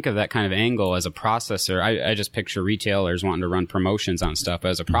 Yeah, I didn't think of that kind of angle as a processor. I just picture retailers wanting to run promotions on stuff.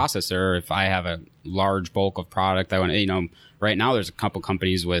 As a processor, if I have a large bulk of product, I want to, right now there's a couple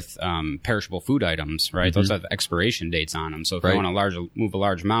companies with perishable food items, right? Those have expiration dates on them. So if I want to move a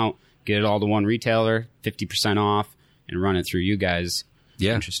large amount, get it all to one retailer, 50% off, and run it through you guys.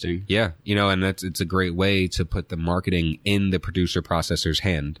 Yeah. Interesting. Yeah. And it's a great way to put the marketing in the producer processor's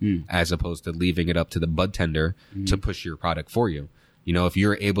hand as opposed to leaving it up to the bud tender to push your product for you. If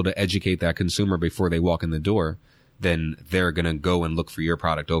you're able to educate that consumer before they walk in the door, then they're going to go and look for your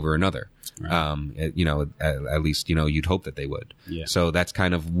product over another. Right. At least, you'd hope that they would. Yeah. So that's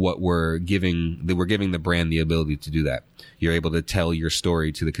kind of what we're giving the brand the ability to do that. You're able to tell your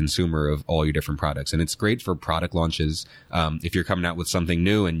story to the consumer of all your different products. And it's great for product launches. If you're coming out with something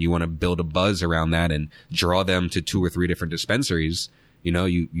new and you want to build a buzz around that and draw them to 2 or 3 different dispensaries,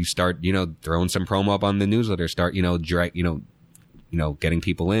 you start, throwing some promo up on the newsletter, start, getting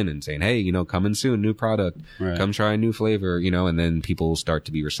people in and saying, hey, coming soon, new product, come try a new flavor, and then people will start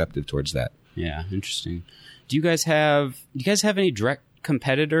to be receptive towards that. Yeah. Interesting. Do you guys have any direct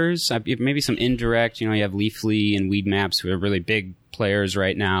competitors? Maybe some indirect, you have Leafly and Weed Maps, who are really big players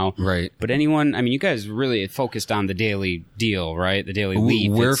right now. Right. But you guys really focused on the daily deal, right? The Daily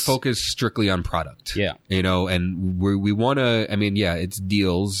Leaf. We're focused strictly on product. Yeah. And we want to, it's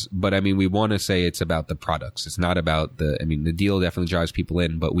deals, but we want to say it's about the products. It's not about the deal definitely drives people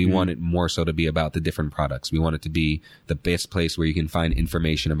in, but we want it more so to be about the different products. We want it to be the best place where you can find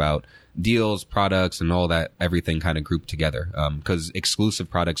information about deals, products, and all that, everything kind of grouped together. Because exclusive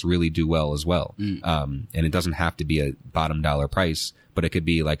products really do well as well. And it doesn't have to be a bottom dollar price, but it could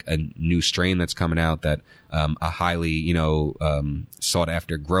be like a new strain that's coming out that a highly, sought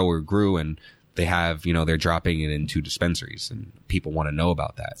after grower grew, and they have, they're dropping it into dispensaries and people want to know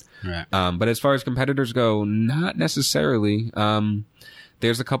about that. Right. But as far as competitors go, not necessarily.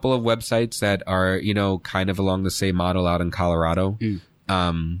 there's a couple of websites that are, you know, kind of along the same model out in Colorado.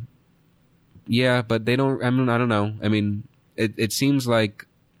 Yeah, but they don't, I mean, I don't know. I mean, it seems like,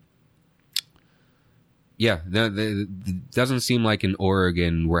 yeah, it doesn't seem like in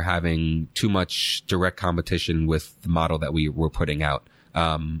Oregon we're having too much direct competition with the model that we're putting out.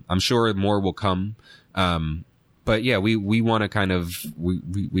 I'm sure more will come. But yeah, we want to kind of,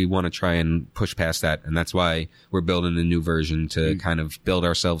 we want to try and push past that. And that's why we're building a new version to kind of build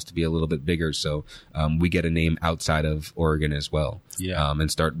ourselves to be a little bit bigger. So, we get a name outside of Oregon as well. Yeah.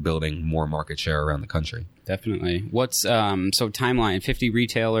 And start building more market share around the country. Definitely. What's, so timeline, 50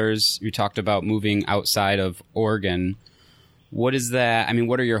 retailers, you talked about moving outside of Oregon. What is that? I mean,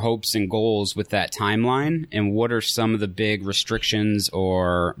 what are your hopes and goals with that timeline? And what are some of the big restrictions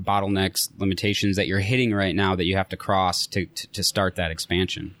or bottlenecks, limitations that you're hitting right now that you have to cross to start that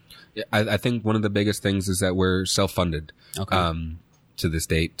expansion? Yeah, I think one of the biggest things is that we're self-funded. To this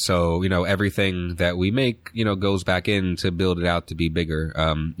date. So, you know, everything that we make, you know, goes back in to build it out to be bigger.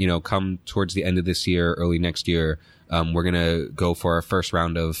 You know, come towards the end of this year, early next year, we're going to go for our first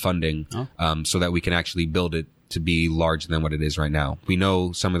round of funding, so that we can actually build it to be larger than what it is right now. We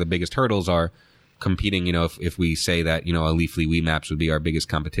know some of the biggest hurdles are competing. You know, if we say that, you know, a Leafly Weedmaps would be our biggest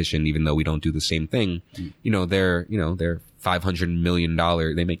competition, even though we don't do the same thing, you know, they're $500 million.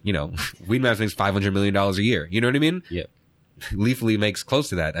 They make, you know, Weedmaps makes $500 million a year. You know what I mean? Yeah. Leafly makes close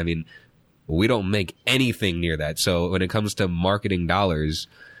to that. I mean, we don't make anything near that. So when it comes to marketing dollars,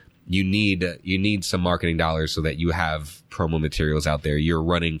 you need some marketing dollars so that you have promo materials out there. You're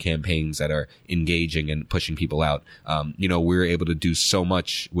running campaigns that are engaging and pushing people out. You know, we're able to do so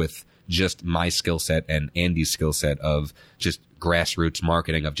much with just my skill set and Andy's skill set of just grassroots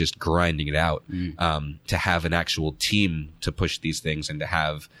marketing, of just grinding it out, to have an actual team to push these things and to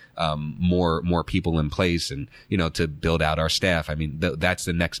have more people in place, and, you know, to build out our staff. I mean, that's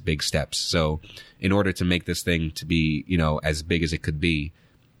the next big steps. So in order to make this thing to be, you know, as big as it could be,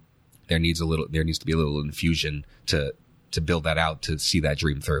 there needs to be a little infusion to build that out, to see that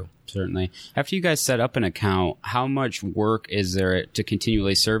dream through. Certainly. After you guys set up an account, how much work is there to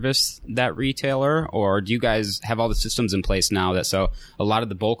continually service that retailer? Or do you guys have all the systems in place now that, so a lot of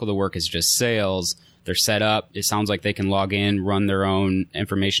the bulk of the work is just sales? They're set up. It sounds like they can log in, run their own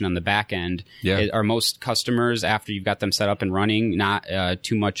information on the back end. Yeah. Are most customers, after you've got them set up and running, not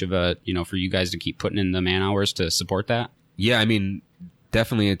too much of a, you know, for you guys to keep putting in the man hours to support that? Yeah, I mean,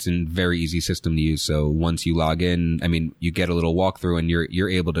 definitely it's a very easy system to use. So once you log in, I mean, you get a little walkthrough and you're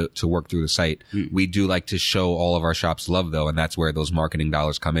able to work through the site. We do like to show all of our shops love, though, and that's where those marketing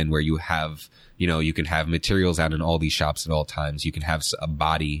dollars come in, where you have, you know, you can have materials out in all these shops at all times. You can have a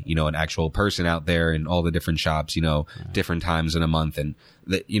body, you know, an actual person out there in all the different shops, you know, different times in a month, and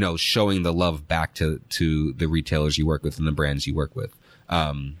you know, showing the love back to the retailers you work with and the brands you work with.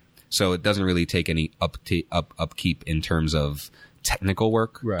 So it doesn't really take any upkeep in terms of technical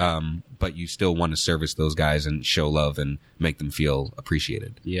work, right. But you still want to service those guys and show love and make them feel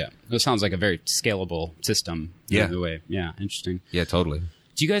appreciated. Yeah. It sounds like a very scalable system. Yeah. In a way. Yeah. Interesting. Yeah, totally.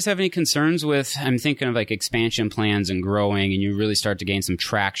 Do you guys have any concerns with, I'm thinking of like expansion plans and growing, and you really start to gain some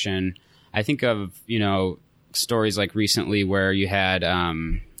traction? I think of, you know, stories like recently where you had,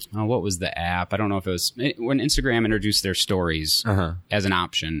 what was the app? I don't know if it was when Instagram introduced their stories as an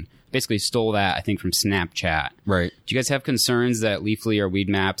option. Basically stole that, I think, from Snapchat. Right. Do you guys have concerns that Leafly or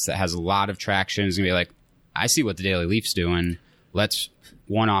Weedmaps that has a lot of traction is going to be like, I see what the Daily Leaf's doing. Let's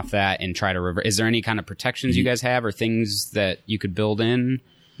one off that and try to reverse. Is there any kind of protections you guys have or things that you could build in?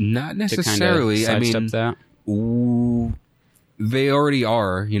 Not necessarily. I mean, that? They already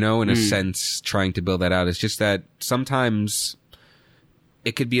are, you know, in a sense, trying to build that out. It's just that sometimes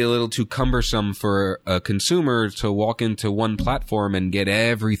it could be a little too cumbersome for a consumer to walk into one platform and get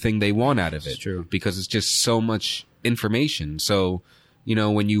everything they want out of it. It's true. Because it's just so much information. So, you know,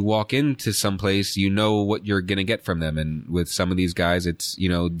 when you walk into some place, you know what you're going to get from them. And with some of these guys, it's, you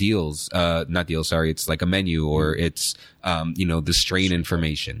know, not deals, sorry. It's like a menu, or it's, you know, the strain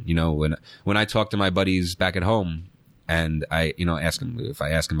information. You know, when I talk to my buddies back at home, and I, you know, ask them, if I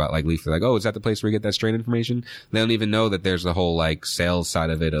ask them about like Leaf, they're like, oh, is that the place where you get that strain information? They don't even know that there's the whole like sales side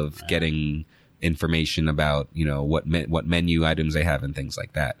of it, of getting information about, you know, what menu items they have and things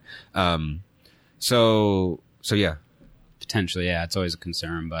like that. So yeah. Potentially, yeah, it's always a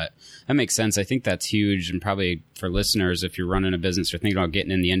concern, but that makes sense. I think that's huge, and probably for listeners, if you're running a business or thinking about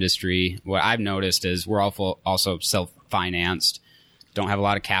getting in the industry, what I've noticed is we're also self-financed, don't have a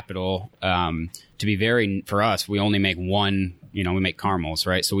lot of capital. For us, we only make one, you know, we make caramels,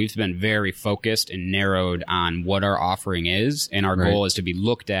 right? So we've been very focused and narrowed on what our offering is, and our goal is to be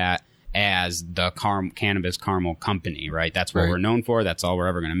looked at as the cannabis caramel company, right? That's what Right. we're known for. That's all we're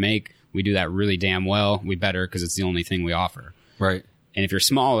ever going to make. We do that really damn well. We better because it's the only thing we offer. Right. And if you're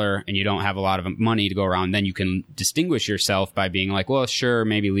smaller and you don't have a lot of money to go around, then you can distinguish yourself by being like, well, sure,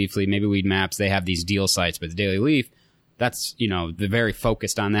 maybe Leafly, maybe Weed Maps, they have these deal sites, but the Daily Leaf, that's, they're very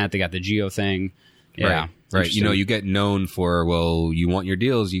focused on that. They got the geo thing. Yeah. Right. You get known for, well, you want your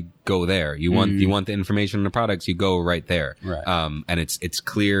deals, you go there. You want the information on the products, you go right there. Right. And it's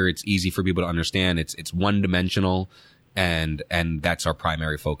clear, it's easy for people to understand. It's one dimensional, and that's our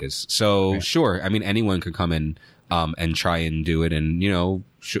primary focus. So sure, I mean, anyone could come in and try and do it, and you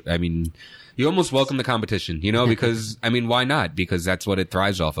almost welcome the competition, because I mean, why not? Because that's what it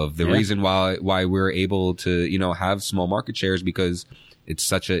thrives off of. The reason why we're able to have small market shares, because it's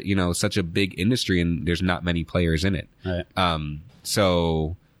such a big industry, and there's not many players in it. Right.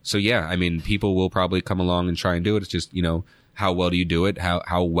 So yeah, I mean, people will probably come along and try and do it. It's just, how well do you do it?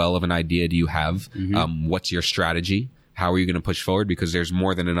 How well of an idea do you have? What's your strategy? How are you going to push forward? Because there's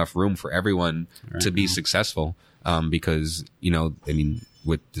more than enough room for everyone to be successful. Because,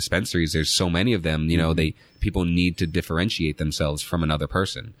 with dispensaries, there's so many of them, people need to differentiate themselves from another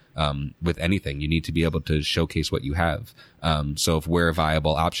person. With anything, you need to be able to showcase what you have. So if we're a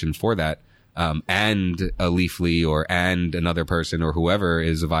viable option for that, and a Leafly and another person or whoever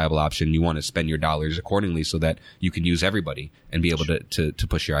is a viable option, you want to spend your dollars accordingly so that you can use everybody and be able to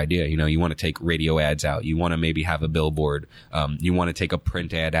push your idea. You want to take radio ads out. You want to maybe have a billboard. You want to take a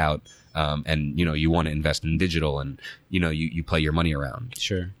print ad out. And you want to invest in digital, and you play your money around.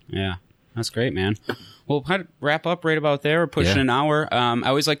 Sure. Yeah. That's great, man. We'll kind of wrap up right about there. We're pushing an hour. I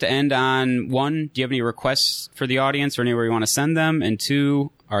always like to end on, one, do you have any requests for the audience or anywhere you want to send them? And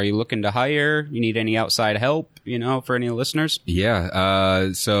two, are you looking to hire? You need any outside help, for any listeners?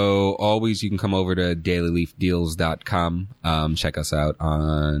 Yeah. So always you can come over to dailyleafdeals.com. Check us out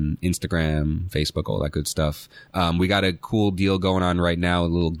on Instagram, Facebook, all that good stuff. We got a cool deal going on right now,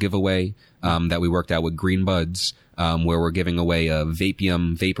 a little giveaway that we worked out with Green Buds, where we're giving away a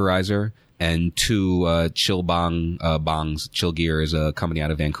Vapium vaporizer and 2 Chill bongs. Chill Gear is a company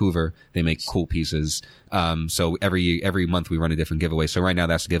out of Vancouver. They make cool pieces. So every month we run a different giveaway. So right now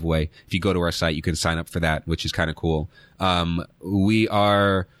that's the giveaway. If you go to our site, you can sign up for that, which is kind of cool. We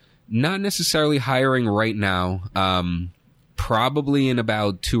are not necessarily hiring right now. Probably in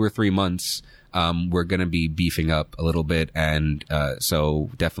about 2 or 3 months, we're going to be beefing up a little bit. And,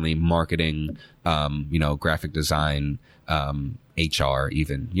 so definitely marketing, graphic design, HR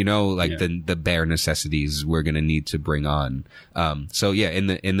even, the bare necessities we're going to need to bring on. So yeah, in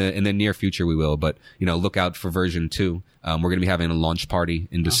the near future we will, but look out for version 2. We're going to be having a launch party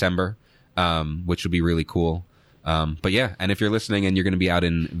in December, which will be really cool. But yeah, and if you're listening and you're going to be out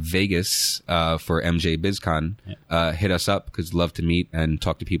in Vegas, for MJ BizCon, hit us up, because love to meet and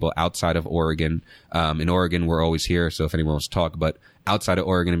talk to people outside of Oregon. In Oregon, we're always here. So if anyone wants to talk, but outside of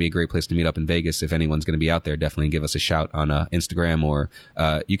Oregon, it'd be a great place to meet up in Vegas. If anyone's going to be out there, definitely give us a shout on Instagram, or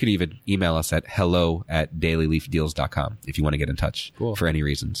you can even email us at hello@dailyleafdeals.com if you want to get in touch for any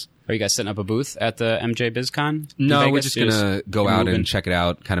reasons. Are you guys setting up a booth at the MJ BizCon? No, we're just going to go out and check it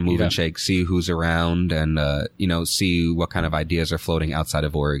out, kind of move and shake, see who's around, and, see what kind of ideas are floating outside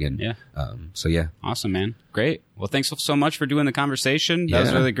of Oregon. Yeah. So yeah. Awesome, man. Great. Well, thanks so much for doing the conversation. That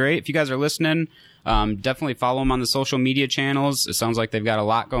was really great. If you guys are listening, definitely follow them on the social media channels. It sounds like they've got a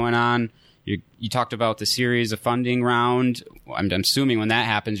lot going on. You talked about the series of funding round. I'm assuming when that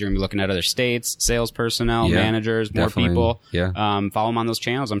happens, you're going to be looking at other states, sales personnel, managers, more people. Yeah. Follow them on those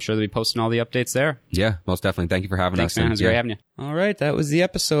channels. I'm sure they'll be posting all the updates there. Yeah, most definitely. Thank you for having us. Thanks, man. It was great having you. All right. That was the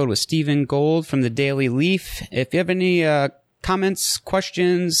episode with Stephen Gold from the Daily Leaf. If you have any comments,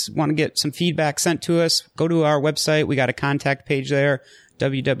 questions, want to get some feedback sent to us, go to our website. We got a contact page there,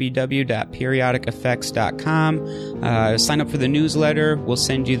 www.periodiceffects.com. Sign up for the newsletter. We'll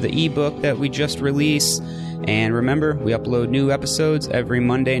send you the ebook that we just released. And remember, we upload new episodes every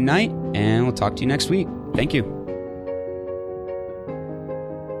Monday night, and we'll talk to you next week. Thank you.